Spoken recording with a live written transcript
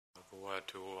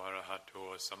bhagavato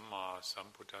arahato samma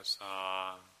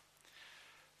sambuddhassa.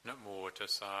 Namo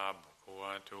tassa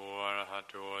bhagavato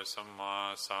arahato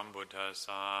samma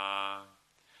sambuddhassa.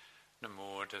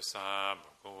 Namo tassa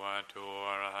bhagavato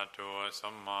arahato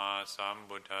samma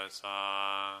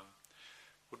sambuddhassa.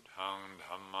 Buddhaṃ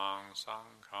Dhammaṃ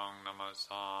Sanghaṃ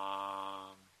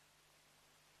Namassāmi.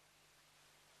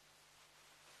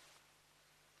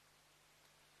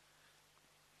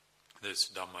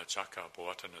 This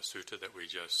Dhammacakkappavattana Sutta that we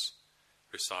just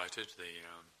recited,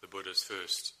 the Buddha's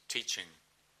first teaching,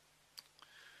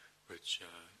 which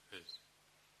is,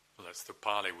 well, that's the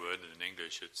Pali word, and in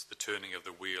English it's the turning of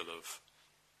the wheel of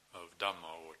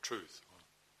Dhamma or truth.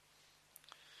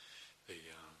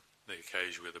 The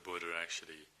occasion where the Buddha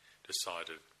actually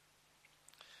decided,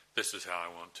 this is how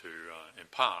I want to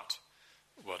impart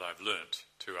what I've learnt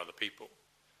to other people.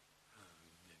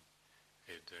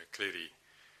 It clearly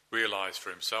realised for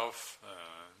himself,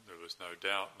 there was no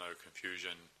doubt, no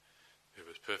confusion, there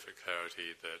was perfect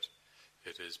clarity that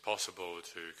it is possible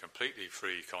to completely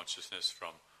free consciousness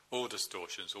from all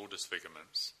distortions, all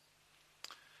disfigurements,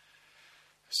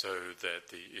 so that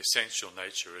the essential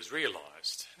nature is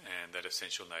realised, and that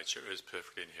essential nature is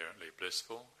perfectly inherently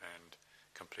blissful and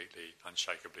completely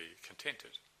unshakably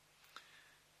contented.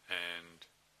 And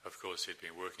of course he'd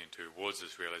been working towards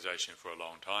this realisation for a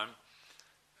long time,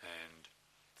 and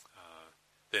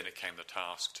then it came the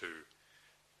task to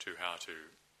how to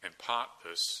impart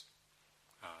this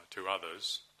to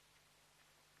others.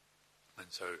 And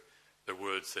so the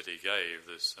words that he gave,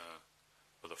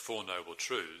 the Four Noble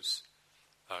Truths,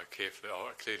 are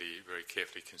clearly very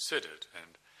carefully considered,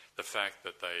 and the fact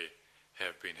that they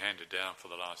have been handed down for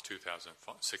the last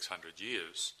 2,600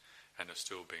 years and are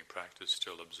still being practiced,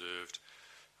 still observed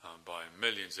by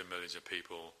millions and millions of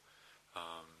people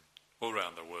all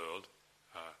around the world,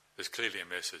 there's clearly a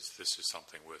message. This is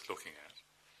something worth looking at.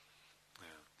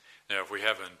 Yeah. Now, if we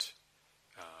haven't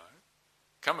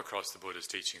come across the Buddha's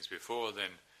teachings before,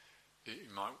 then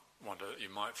you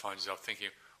might find yourself thinking,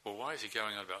 well, why is he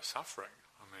going on about suffering?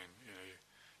 I mean,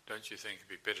 don't you think it'd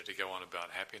be better to go on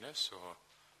about happiness or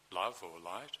love or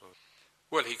light?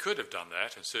 Well, he could have done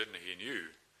that, and certainly he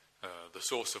knew the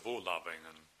source of all loving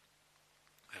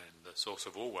and the source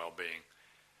of all well-being.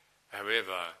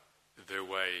 However, the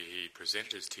way he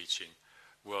presented his teaching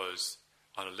was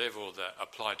on a level that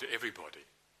applied to everybody.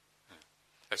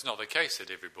 It's not the case that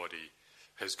everybody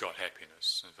has got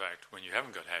happiness. In fact, when you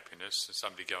haven't got happiness, and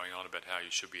somebody going on about how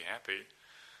you should be happy,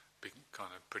 be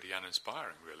kind of pretty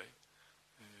uninspiring, really.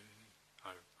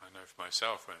 I know for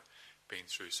myself, I've been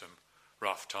through some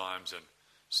rough times, and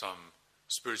some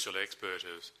spiritual expert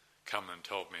has come and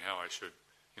told me how I should,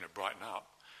 brighten up,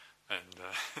 and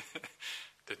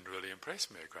didn't really impress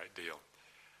me a great deal.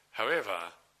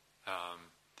 However,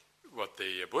 what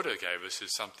the Buddha gave us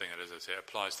is something that, as I say,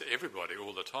 applies to everybody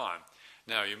all the time.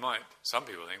 Now, some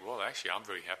people think, well, actually, I'm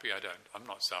very happy. I'm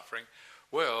not suffering.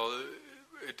 Well,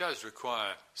 it does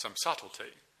require some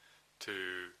subtlety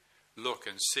to look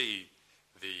and see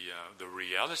the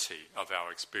reality of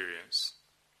our experience,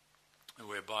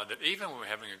 whereby that even when we're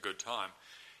having a good time,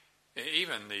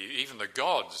 even the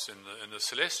gods in the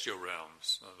celestial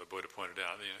realms, the Buddha pointed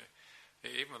out,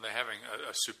 even when they're having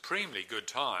a supremely good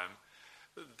time,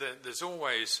 there's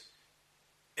always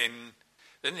in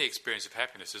the experience of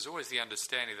happiness, there's always the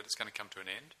understanding that it's going to come to an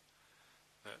end.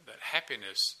 That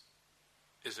happiness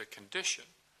is a condition.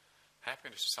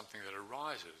 Happiness is something that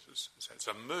arises. It's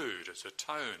a mood, it's a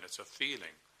tone, it's a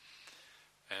feeling.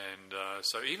 And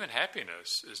so even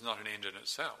happiness is not an end in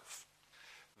itself.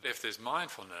 If there's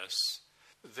mindfulness,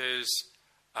 there's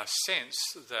a sense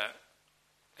that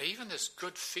even this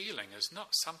good feeling is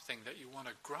not something that you want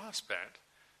to grasp at,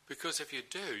 because if you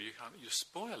do, you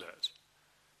spoil it.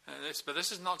 But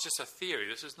this is not just a theory.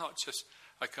 This is not just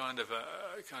a kind of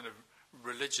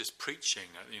religious preaching.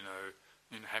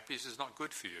 Happiness is not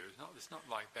good for you. It's not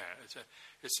like that.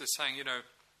 It's just saying,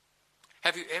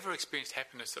 have you ever experienced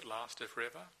happiness that lasted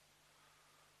forever?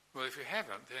 Well, if you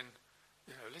haven't, then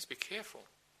let's be careful,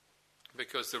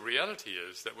 because the reality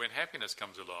is that when happiness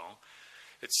comes along,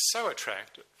 it's so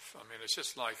attractive. I mean, it's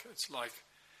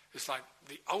like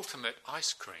the ultimate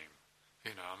ice cream.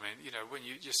 When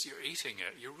you're eating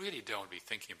it, you really don't want to be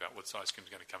thinking about what ice cream is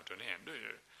going to come to an end, do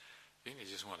you? You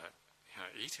just want to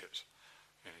eat it.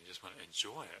 You just want to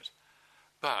enjoy it.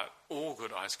 But all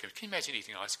good ice cream, can you imagine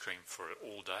eating ice cream for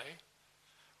all day?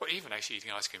 Or even actually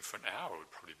eating ice cream for an hour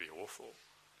would probably be awful.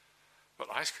 But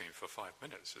ice cream for 5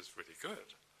 minutes is really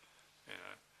good.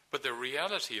 But the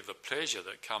reality of the pleasure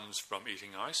that comes from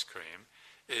eating ice cream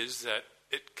is that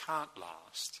it can't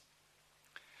last.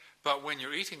 But when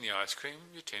you're eating the ice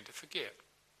cream, you tend to forget.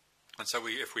 And so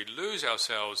if we lose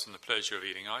ourselves in the pleasure of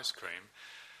eating ice cream,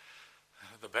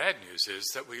 the bad news is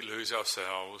that we lose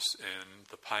ourselves in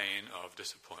the pain of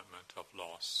disappointment, of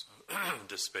loss,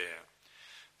 despair.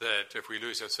 That if we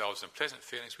lose ourselves in pleasant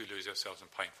feelings, we lose ourselves in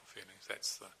painful feelings.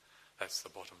 That's the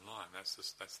bottom line. That's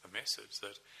the message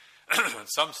that at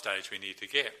some stage we need to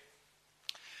get.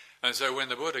 And so when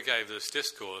the Buddha gave this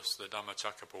discourse, the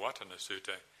Dhammacakkappavattana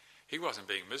Sutta, he wasn't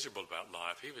being miserable about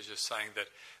life. He was just saying that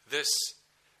this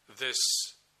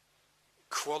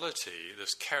quality,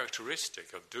 this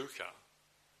characteristic of dukkha,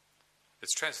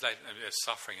 it's translated as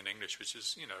suffering in English, which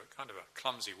is, kind of a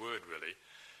clumsy word, really.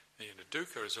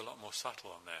 Dukkha is a lot more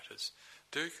subtle than that.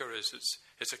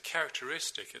 It's a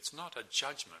characteristic. It's not a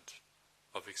judgment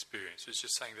of experience. It's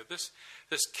just saying that this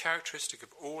characteristic of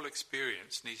all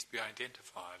experience needs to be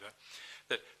identified.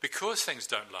 That because things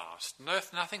don't last,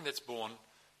 nothing that's born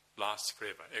lasts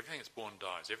forever. Everything that's born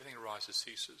dies. Everything that arises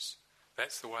ceases.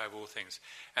 That's the way of all things.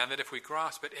 And that if we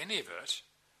grasp at any of it,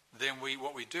 then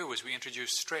what we do is we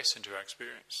introduce stress into our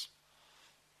experience.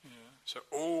 So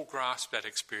all grasp at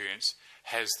experience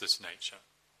has this nature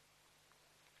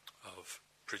of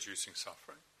producing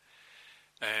suffering.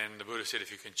 And the Buddha said,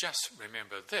 if you can just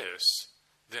remember this,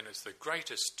 then it's the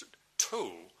greatest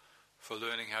tool for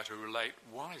learning how to relate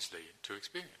wisely to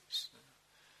experience.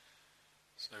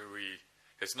 So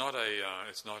it's not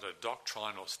a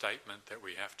doctrinal statement that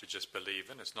we have to just believe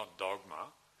in. It's not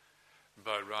dogma,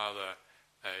 but rather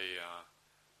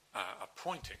a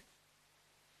pointing,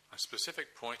 a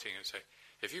specific pointing, and say,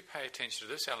 if you pay attention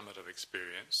to this element of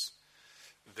experience,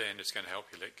 then it's going to help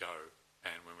you let go.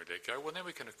 And when we let go, well, then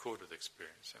we can accord with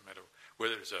experience. No matter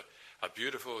whether it's a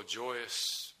beautiful,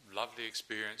 joyous, lovely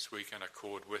experience, we can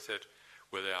accord with it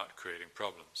without creating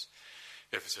problems.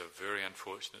 If it's a very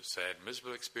unfortunate, sad,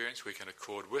 miserable experience, we can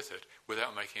accord with it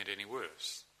without making it any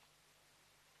worse.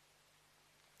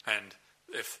 And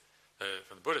if,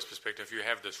 from the Buddhist perspective, if you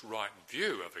have this right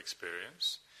view of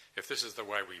experience, if this is the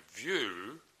way we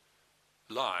view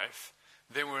life,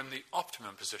 then we're in the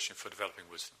optimum position for developing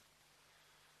wisdom.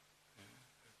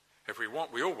 If we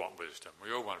all want wisdom.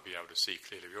 We all want to be able to see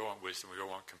clearly. We all want wisdom. We all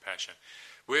want compassion.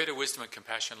 Where do wisdom and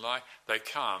compassion lie? They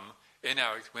come when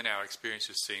our experience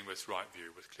is seen with right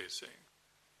view, with clear seeing.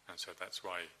 And so that's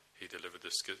why he delivered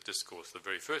this discourse, the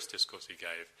very first discourse he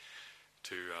gave,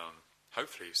 to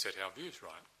hopefully set our views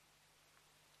right.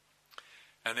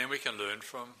 And then we can learn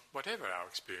from whatever our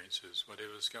experience is,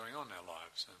 whatever's going on in our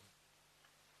lives. And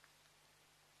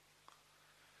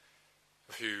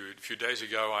a few days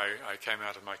ago, I came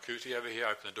out of my kuti over here,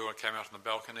 opened the door and came out on the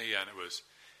balcony, and it was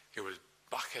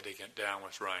bucketing it down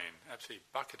with rain, absolutely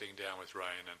bucketing down with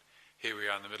rain. And here we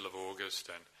are in the middle of August,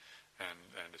 and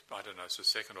it's, I don't know, it's the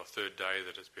second or third day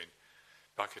that it's been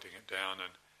bucketing it down.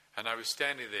 And I was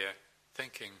standing there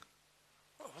thinking,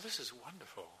 oh, well, this is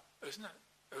wonderful, isn't it?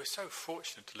 We're so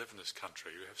fortunate to live in this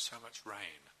country. We have so much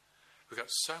rain. We've got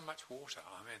so much water.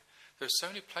 I mean, there's so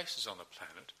many places on the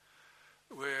planet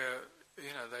where,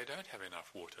 they don't have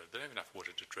enough water. They don't have enough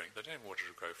water to drink. They don't have water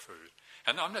to grow food.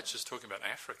 And I'm not just talking about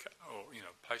Africa or,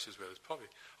 places where there's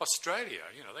probably... Australia,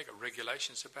 they've got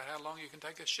regulations about how long you can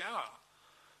take a shower.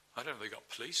 I don't know if they've got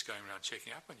police going around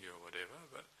checking up on you or whatever,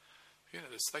 but,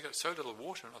 they've got so little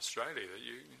water in Australia that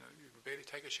you can barely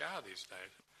take a shower these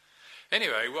days.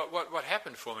 Anyway, what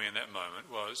happened for me in that moment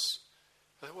was,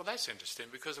 I thought, well, that's interesting,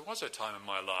 because there was a time in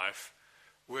my life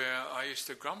where I used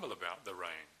to grumble about the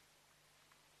rain.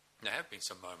 There have been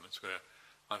some moments where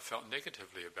I felt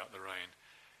negatively about the rain.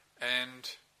 And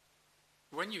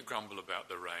when you grumble about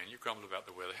the rain, you grumble about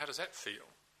the weather, how does that feel?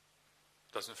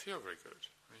 It doesn't feel very good.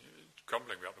 I mean,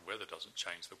 grumbling about the weather doesn't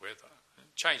change the weather.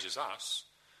 It changes us.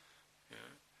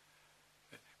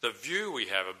 The view we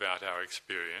have about our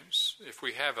experience, if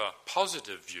we have a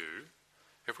positive view,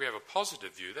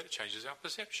 that changes our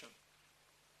perception.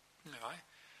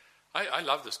 I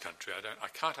love this country. I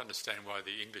can't understand why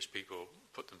the English people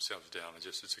put themselves down.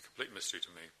 It's a complete mystery to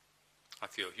me. I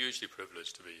feel hugely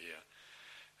privileged to be here,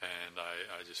 and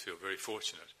I just feel very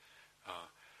fortunate.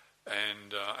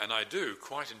 And I do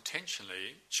quite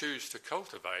intentionally choose to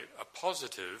cultivate a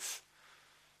positive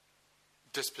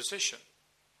disposition,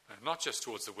 not just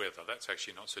towards the weather. That's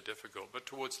actually not so difficult, but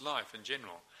towards life in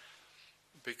general,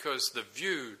 because the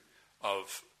view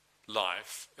of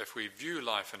life, if we view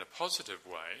life in a positive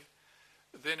way,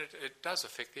 then it does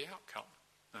affect the outcome.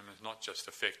 And it's not just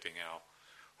affecting our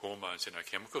hormones and our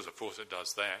chemicals. Of course it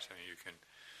does that. I mean,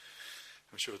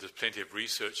 I'm sure there's plenty of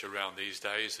research around these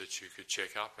days that you could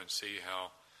check up and see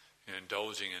how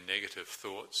indulging in negative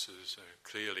thoughts is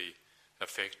clearly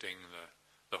affecting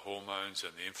the hormones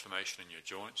and the inflammation in your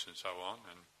joints and so on.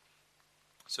 And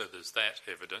so there's that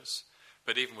evidence.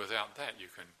 But even without that, you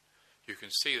can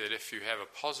see that if you have a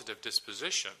positive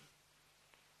disposition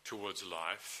towards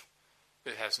life,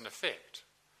 it has an effect.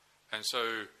 And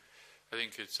so I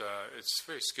think it's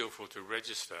very skillful to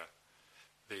register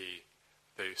the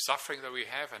suffering that we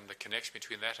have and the connection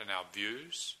between that and our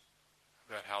views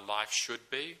about how life should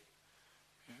be.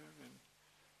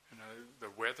 The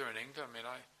weather in England,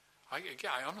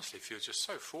 I honestly feel just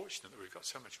so fortunate that we've got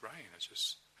so much rain.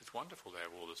 It's wonderful to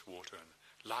have all this water and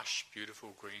lush,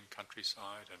 beautiful green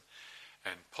countryside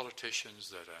and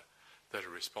politicians that are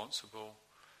responsible.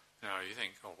 Now you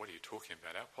think, oh, what are you talking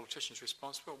about? Our politicians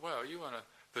responsible? Well, you want to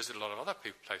visit a lot of other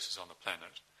places on the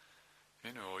planet.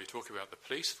 Or you talk about the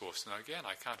police force. Now again,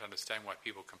 I can't understand why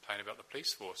people complain about the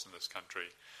police force in this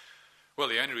country. Well,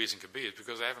 the only reason could be is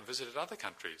because they haven't visited other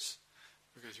countries.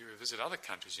 Because you visit other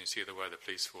countries and you see the way the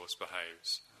police force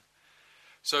behaves.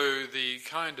 So the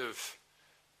kind of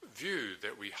view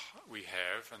that we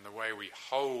have and the way we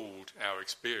hold our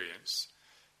experience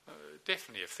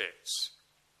definitely affects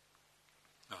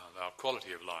our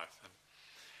quality of life.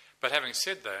 But having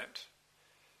said that,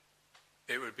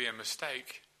 it would be a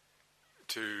mistake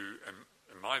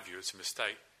in my view, it's a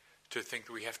mistake to think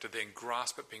that we have to then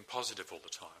grasp at being positive all the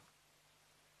time.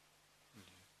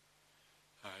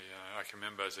 I can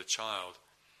remember as a child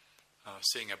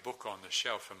seeing a book on the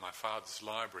shelf in my father's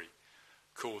library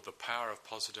called The Power of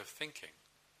Positive Thinking.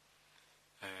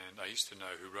 And I used to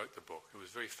know who wrote the book. It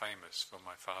was very famous for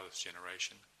my father's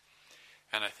generation.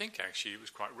 And I think actually it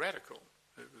was quite radical.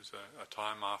 It was a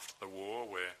time after the war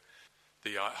where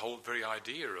the whole very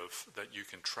idea of that you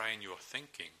can train your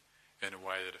thinking in a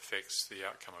way that affects the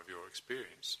outcome of your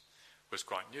experience was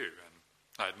quite new. And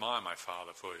I admire my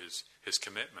father for his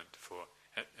commitment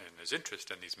and his interest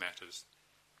in these matters.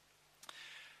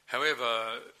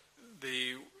 However,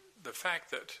 the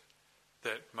fact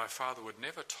that my father would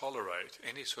never tolerate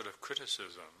any sort of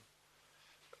criticism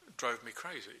drove me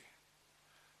crazy.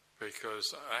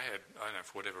 Because I don't know,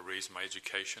 for whatever reason, my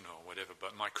education or whatever,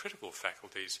 but my critical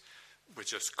faculties were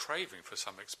just craving for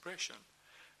some expression.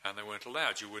 And they weren't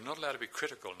allowed. You were not allowed to be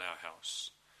critical in our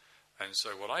house. And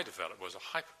so what I developed was a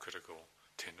hypercritical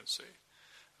tendency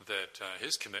that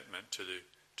his commitment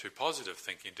to positive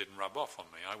thinking didn't rub off on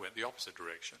me. I went the opposite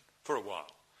direction for a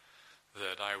while.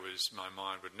 That my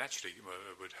mind would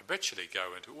habitually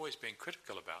go into always being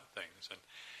critical about things.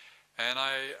 And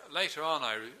later on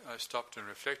I stopped and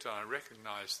reflected and I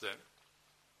recognized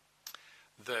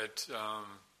that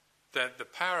the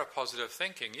power of positive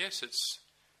thinking, yes,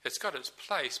 it's got its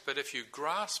place, but if you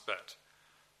grasp it,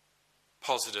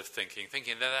 positive thinking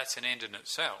that that's an end in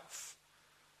itself,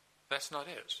 that's not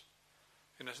it.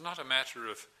 And it's not a matter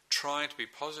of trying to be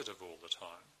positive all the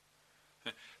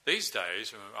time. These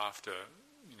days, after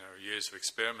years of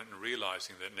experiment and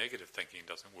realizing that negative thinking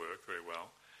doesn't work very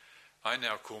well, I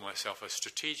now call myself a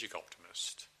strategic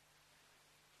optimist.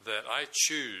 That I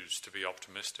choose to be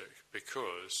optimistic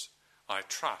because I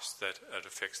trust that it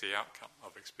affects the outcome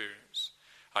of experience.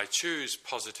 I choose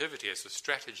positivity as a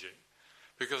strategy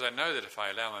because I know that if I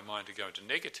allow my mind to go into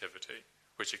negativity,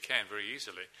 which it can very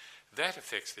easily, that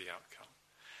affects the outcome.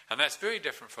 And that's very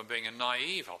different from being a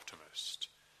naive optimist.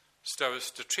 So a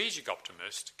strategic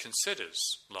optimist considers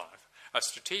life. A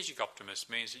strategic optimist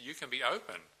means that you can be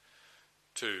open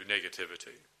to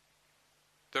negativity.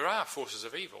 There are forces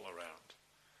of evil around.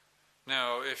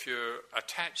 Now, if you're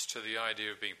attached to the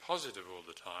idea of being positive all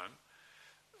the time,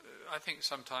 I think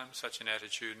sometimes such an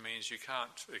attitude means you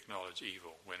can't acknowledge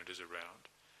evil when it is around.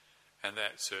 And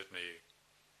that certainly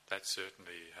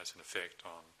has an effect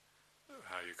on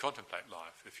how you contemplate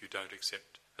life. If you don't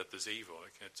accept that there's evil,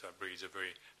 it breeds a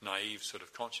very naive sort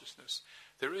of consciousness.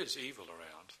 There is evil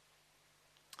around.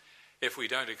 If we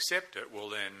don't accept it, well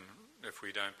then, if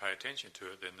we don't pay attention to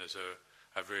it, then there's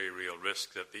a very real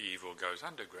risk that the evil goes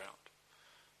underground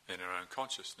in our own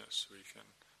consciousness. We can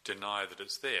deny that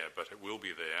it's there, but it will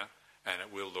be there, and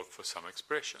it will look for some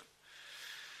expression.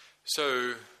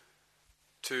 So,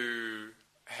 to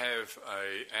have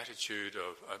an attitude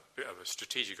of a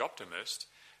strategic optimist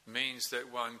means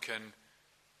that one can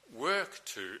work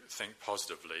to think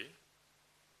positively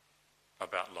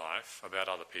about life, about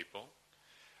other people,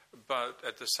 but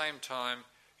at the same time,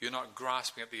 you're not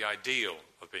grasping at the ideal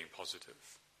of being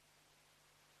positive.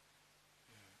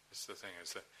 It's the thing,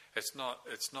 it's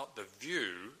not the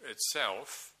view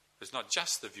itself, it's not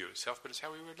just the view itself, but it's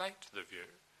how we relate to the view.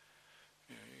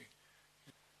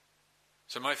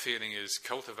 So my feeling is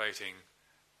cultivating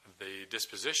the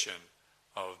disposition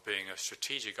of being a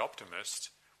strategic optimist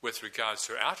with regards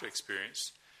to outer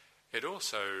experience, it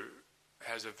also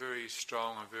has a very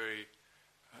strong and very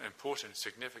important,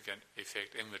 significant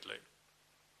effect inwardly.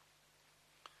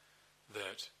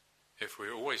 that if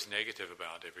we're always negative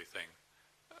about everything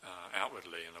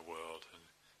outwardly in the world, and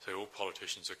say all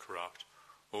politicians are corrupt,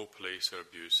 all police are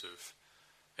abusive,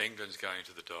 England's going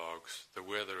to the dogs, the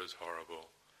weather is horrible,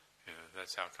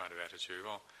 that's our kind of attitude,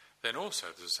 well, then also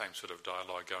there's the same sort of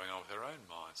dialogue going on with our own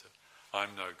minds.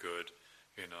 I'm no good,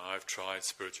 I've tried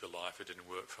spiritual life, it didn't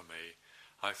work for me,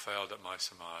 I failed at my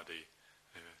samadhi.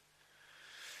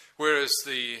 Whereas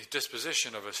the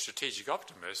disposition of a strategic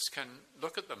optimist can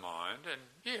look at the mind and,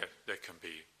 there can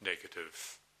be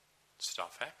negative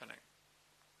stuff happening.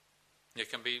 There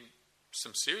can be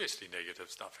some seriously negative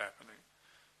stuff happening.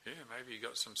 Maybe you've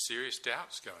got some serious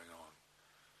doubts going on.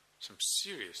 Some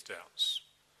serious doubts.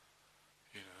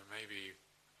 Maybe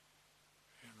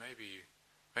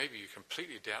you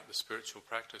completely doubt the spiritual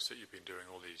practice that you've been doing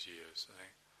all these years.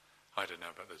 I don't know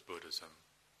about this Buddhism.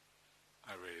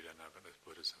 I really don't know about this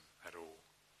Buddhism at all.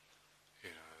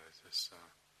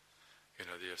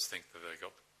 They just think that they've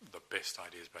got the best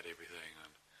ideas about everything,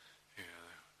 and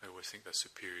they always think they're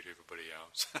superior to everybody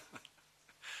else.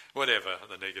 Whatever,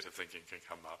 the negative thinking can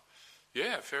come up.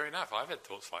 Yeah, fair enough. I've had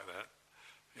thoughts like that.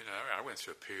 I went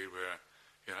through a period where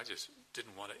I just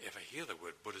didn't want to ever hear the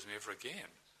word Buddhism ever again.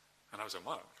 And I was a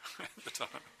monk at the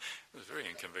time. It was very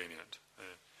inconvenient.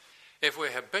 If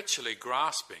we're habitually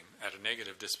grasping at a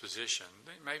negative disposition,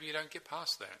 then maybe you don't get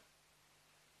past that.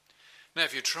 Now,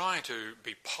 if you're trying to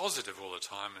be positive all the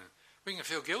time, we can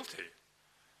feel guilty.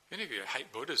 If you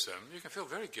hate Buddhism, you can feel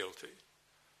very guilty.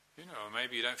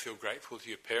 Maybe you don't feel grateful to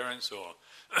your parents, or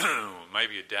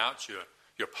maybe you doubt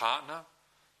your partner.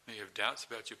 You have doubts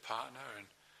about your partner,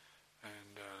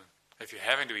 and if you're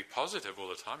having to be positive all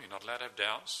the time, you're not allowed to have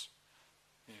doubts.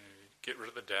 Get rid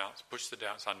of the doubts, push the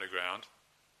doubts underground.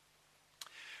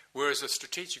 Whereas a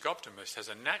strategic optimist has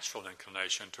a natural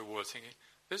inclination towards thinking,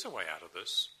 there's a way out of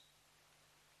this.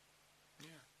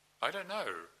 I don't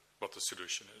know what the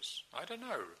solution is. I don't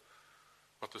know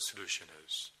what the solution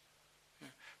is.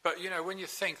 But, when you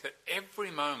think that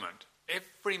every moment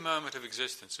of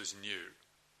existence is new,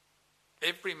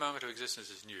 every moment of existence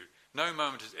is new, no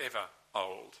moment is ever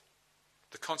old.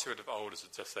 The concept of old is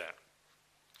just that.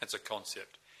 It's a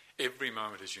concept. Every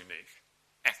moment is unique,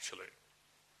 actually.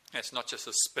 It's not just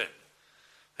a spin.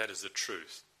 That is the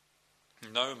truth.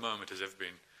 No moment has ever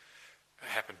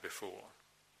happened before.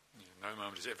 No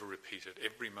moment is ever repeated.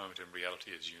 Every moment in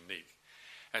reality is unique.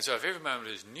 And so if every moment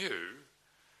is new,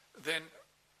 then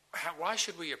why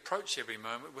should we approach every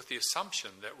moment with the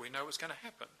assumption that we know what's going to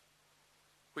happen?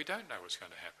 We don't know what's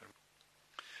going to happen.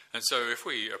 And so if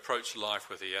we approach life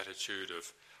with the attitude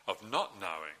of not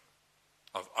knowing,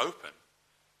 of open,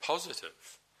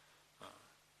 positive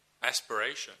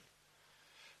aspiration,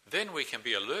 then we can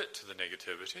be alert to the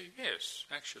negativity. Yes,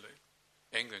 actually,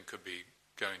 England could be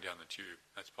going down the tube.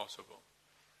 That's possible.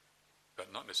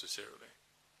 But not necessarily.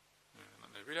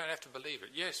 We don't have to believe it.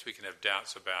 Yes, we can have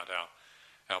doubts about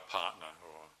our partner,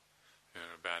 or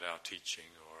about our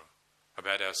teaching, or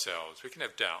about ourselves. We can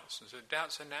have doubts. And so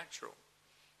doubts are natural.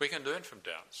 We can learn from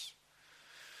doubts.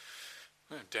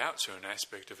 Doubts are an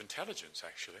aspect of intelligence,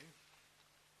 actually.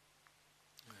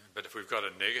 But if we've got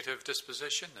a negative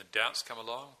disposition, the doubts come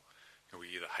along, and we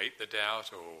either hate the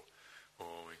doubt, or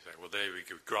we say, well, there we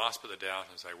grasp at the doubt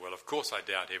and say, well, of course I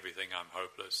doubt everything, I'm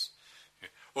hopeless.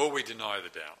 Or we deny the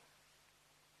doubt.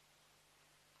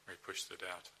 We push the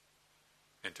doubt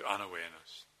into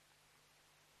unawareness.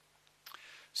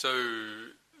 So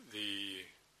the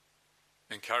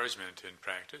encouragement in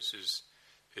practice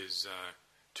is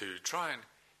to try and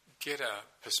get a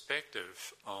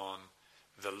perspective on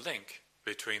the link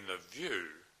between the view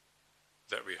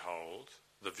that we hold,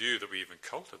 the view that we even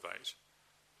cultivate,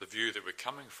 the view that we're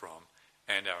coming from,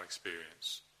 and our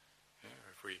experience.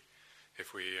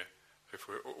 If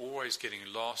we're always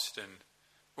getting lost in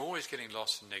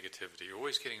negativity,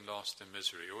 always getting lost in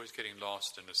misery, always getting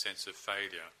lost in a sense of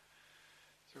failure,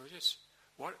 so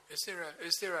is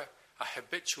there a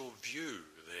habitual view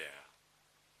there?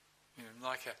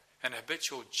 Like an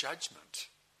habitual judgment.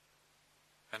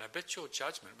 An habitual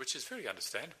judgment, which is very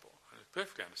understandable,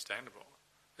 perfectly understandable.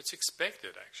 It's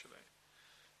expected, actually,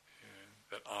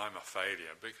 that I'm a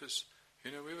failure, because,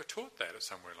 we were taught that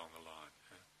somewhere along the line.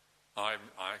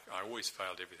 I always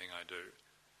failed everything I do.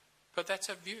 But that's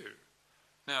a view.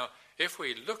 Now, if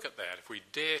we look at that, if we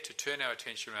dare to turn our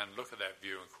attention around and look at that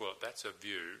view and call it, that's a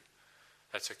view,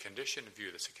 that's a conditioned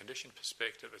view, that's a conditioned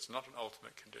perspective, it's not an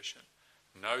ultimate condition.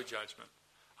 No judgment.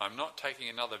 I'm not taking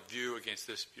another view against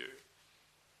this view.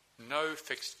 No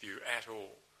fixed view at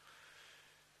all.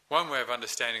 One way of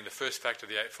understanding the first factor of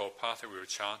the Eightfold Path that we were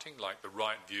chanting, like the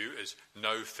right view, is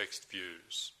no fixed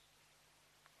views.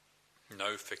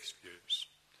 No fixed views.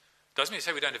 Doesn't mean to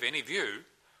say we don't have any view.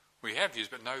 We have views,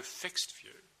 but no fixed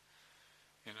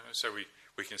view. So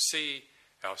we can see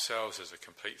ourselves as a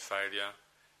complete failure.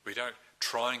 We don't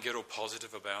try and get all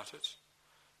positive about it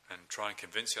and try and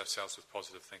convince ourselves with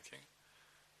positive thinking.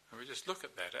 And we just look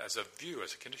at that as a view,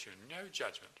 as a condition. No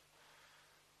judgment.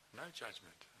 No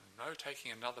judgment. No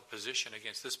taking another position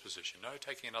against this position. No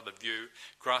taking another view,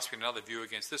 grasping another view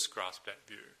against this that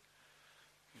view.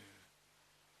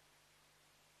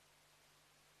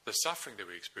 The suffering that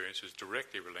we experience is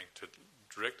directly related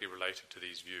to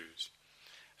these views.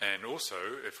 And also,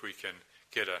 if we can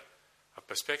get a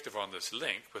perspective on this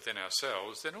link within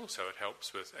ourselves, then also it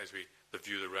helps with as we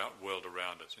view the world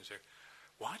around us. And say,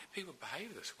 why do people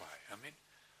behave this way? I mean,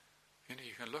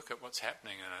 you can look at what's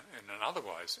happening in an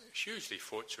otherwise hugely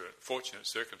fortunate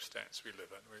circumstance we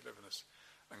live in. We live in this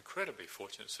incredibly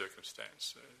fortunate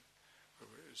circumstance.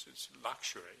 It's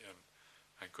luxury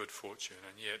and good fortune,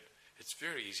 and yet it's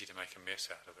very easy to make a mess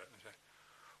out of it. And say,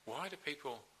 why do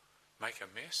people make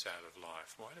a mess out of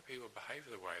life? Why do people behave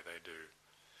the way they do?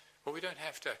 Well, we don't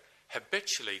have to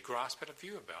habitually grasp at a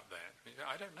view about that.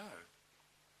 I don't know.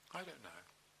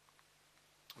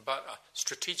 But a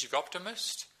strategic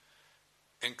optimist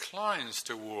inclines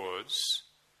towards,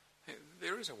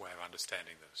 there is a way of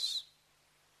understanding this.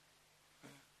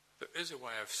 There is a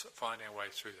way of finding a way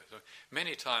through this.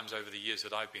 Many times over the years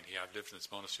that I've been here, I've lived in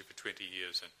this monastery for 20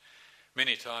 years, and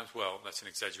many times, well, that's an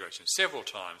exaggeration, several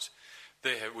times,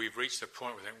 we've reached a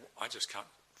point where I just can't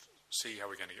see how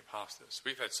we're going to get past this.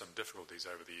 We've had some difficulties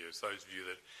over the years. Those of you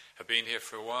that have been here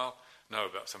for a while know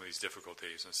about some of these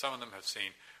difficulties, and some of them have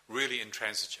seemed really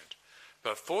intransigent.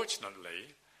 But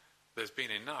fortunately, there's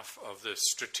been enough of this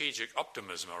strategic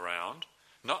optimism around,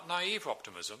 not naive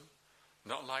optimism,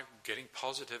 not like getting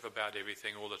positive about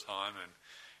everything all the time and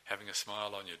having a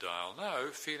smile on your dial.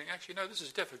 No, feeling, actually, no, this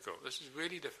is difficult. This is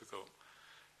really difficult.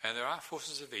 And there are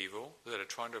forces of evil that are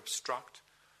trying to obstruct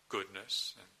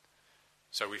goodness. And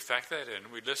so we factor that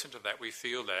in, we listen to that, we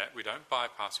feel that, we don't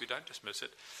bypass, we don't dismiss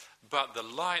it. But the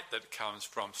light that comes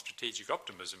from strategic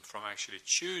optimism, from actually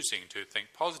choosing to think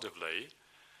positively,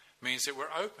 means that we're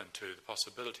open to the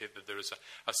possibility that there is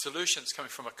a solution that's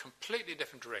coming from a completely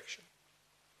different direction.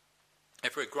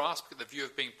 If we're grasping the view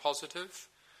of being positive,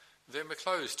 then we're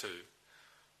closed to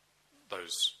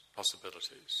those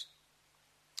possibilities.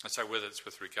 And so whether it's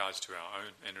with regards to our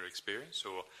own inner experience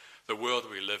or the world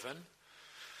we live in,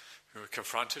 we're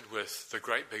confronted with the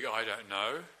great big I don't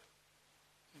know,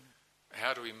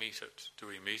 how do we meet it? Do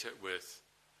we meet it with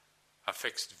a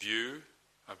fixed view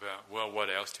about, well, what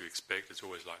else do you expect? It's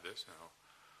always like this.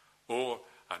 Or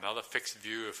another fixed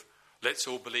view of, let's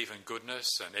all believe in goodness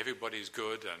and everybody's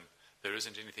good and there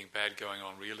isn't anything bad going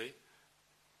on really.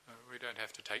 We don't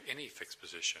have to take any fixed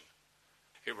position.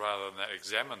 Rather than that,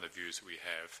 examine the views that we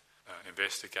have,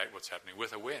 investigate what's happening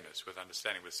with awareness, with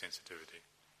understanding, with sensitivity.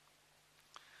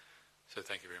 So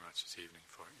thank you very much this evening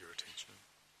for your attention.